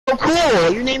Oh,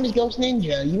 cool. Your name is Ghost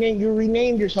Ninja. You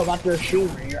renamed yourself after a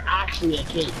streamer. You're actually a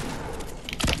kid.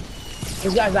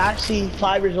 This guy's actually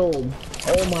 5 years old.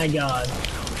 Oh my god.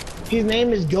 His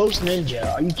name is Ghost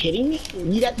Ninja. Are you kidding me?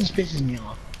 That just pisses me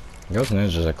off. Ghost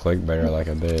Ninja's a clickbaiter like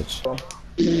a bitch.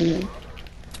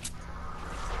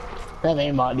 That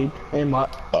aimbot, dude. Aimbot.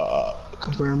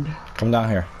 Confirmed. Come down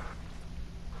here.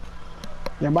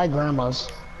 They're by grandma's.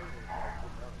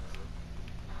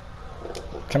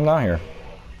 Come down here.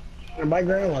 They're by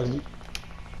grandma's, dude.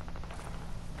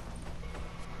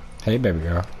 Hey, baby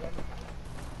girl.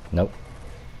 Nope.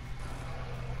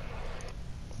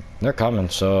 They're coming,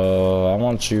 so I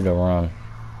want you to run.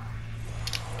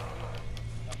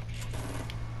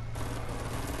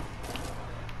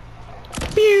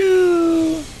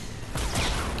 Pew!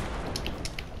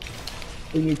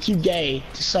 When you're too gay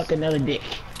to suck another dick.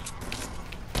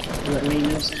 Let me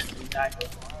know exactly.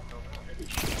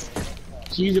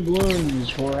 So use a balloon in his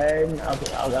forehead.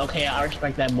 Okay, I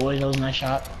respect that, boys. That was a nice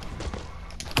shot.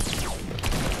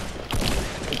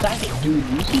 The fact that, dude,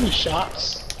 you see the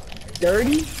shots?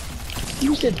 30?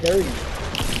 You said 30.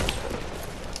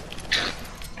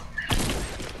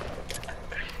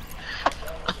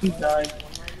 I'm done.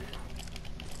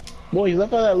 Boy, you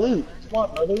left all that loot. Come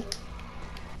on, brother.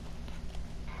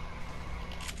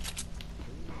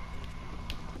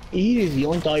 You just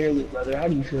yoinked all your loot, brother. How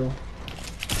do you feel?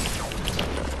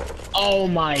 Oh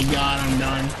my god, I'm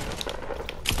done.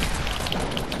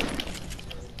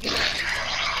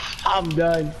 I'm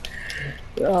done.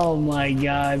 Oh my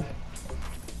god.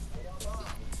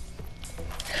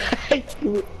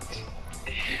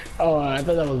 Oh, I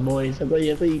thought that was boys. I thought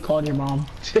you called your mom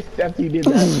after you did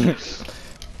that.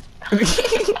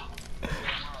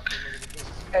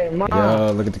 Hey, mom.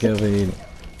 Yo, look at the kill feed.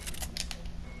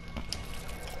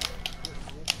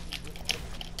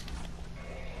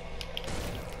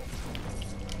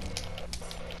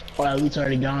 Oh, that loot's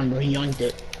already gone, bro. He yoinked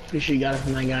it. Pretty sure you got it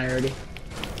from that guy already.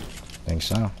 Think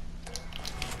so.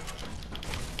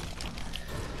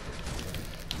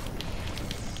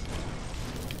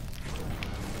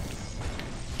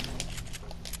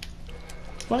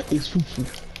 What is fufu?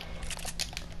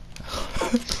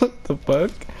 What the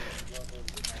fuck?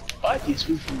 What is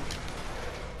fufu?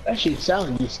 That shit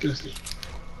sounds disgusting.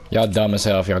 Y'all dumb as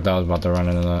hell if y'all thought I was about to run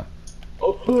into that.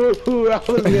 Oh, I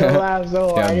was gonna laugh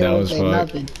so hard. Yeah, I didn't that want was to say fuck.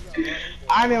 nothing.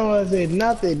 I didn't want to say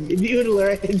nothing. If you would have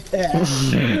learned that.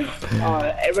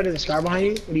 Everybody in the scar behind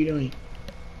you? What are you doing?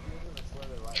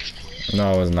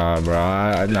 No, it was not, bro.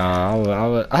 I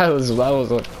was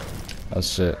oh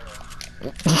shit.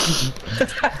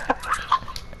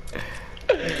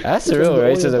 That's the real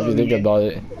racist if you think about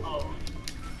it.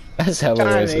 That's hella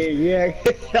racist. Yeah.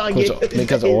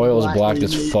 Because oil's black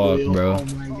as fuck, bro. Oh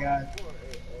my god.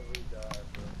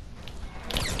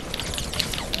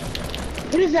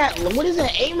 What is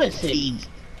that aim assist?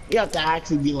 You have to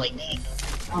actually be like,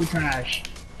 I'm trash.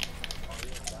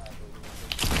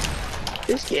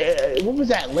 What was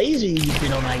that laser you just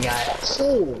did on that guy?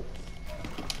 So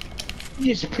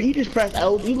you just press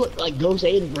L. You look like Ghost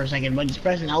Aiden for a second, but just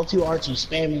pressing L2 R2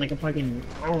 spamming like a fucking,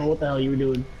 I don't know what the hell you were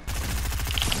doing.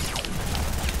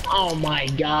 Oh my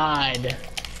god.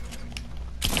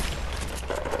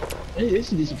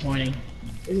 This is disappointing.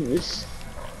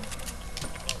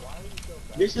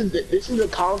 This is the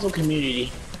console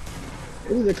community.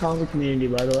 This is the console community,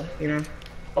 by the way, you know?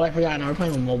 Oh, I forgot, no, we're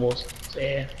playing with mobiles. So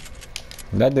yeah.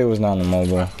 That dude was not on the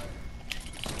mobile.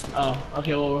 Oh,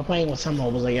 okay, well, we're playing with some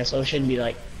mobiles, I guess, so it shouldn't be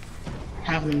like,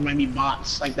 half of them might be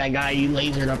bots, like that guy you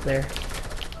lasered up there.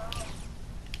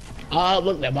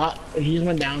 Look, that bot, he just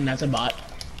went down, that's a bot.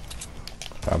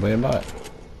 Probably a bot.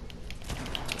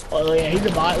 Oh yeah, he's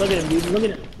a bot, look at him, dude, look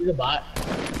at him, he's a bot.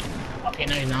 Okay,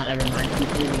 no he's not, never mind, he's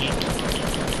leaving the game.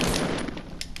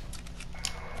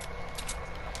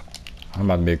 I'm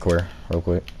about to be a queer, real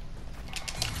quick.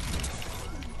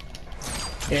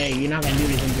 Yeah, you're not gonna do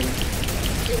anything to me.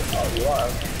 Oh, you are.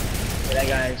 Yeah, that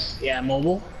guy's, yeah,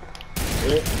 mobile.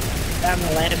 They're having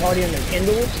a LAN party on their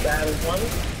Kindles. They're having fun.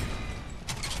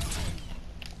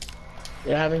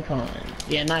 They're having fun.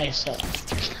 Yeah, nice. They're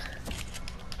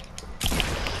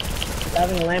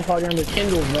having a LAN party on their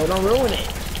Kindles, bro. Don't ruin it.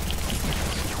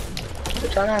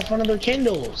 They're trying to have fun on their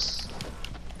Kindles.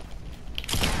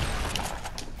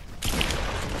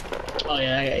 Oh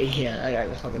yeah, that guy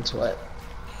can fucking sweat.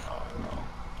 Oh no.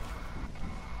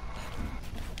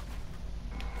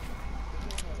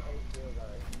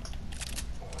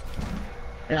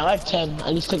 Yeah, I have 10.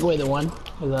 I just took away the 1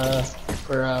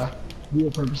 for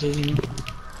viewer purposes, you know.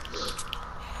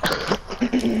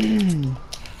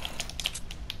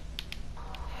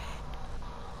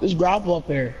 There's grapple up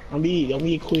there. Don't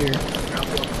be queer.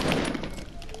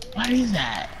 What is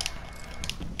that?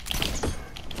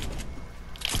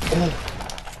 Oh.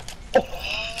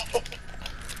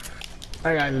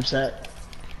 I got upset.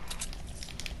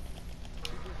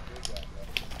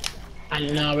 I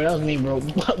don't know, but that was me, bro.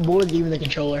 Boy gave me the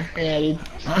controller. Yeah, dude.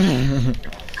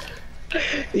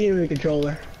 He gave me the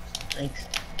controller. Thanks.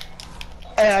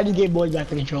 Hey, I just gave Boyd back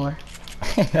the controller.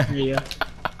 Here you go.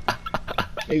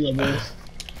 Here you go, boys.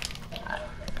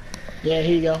 Yeah,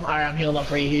 here you go. Alright, I'm healing up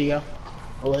for you. Here you go.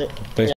 Hold it.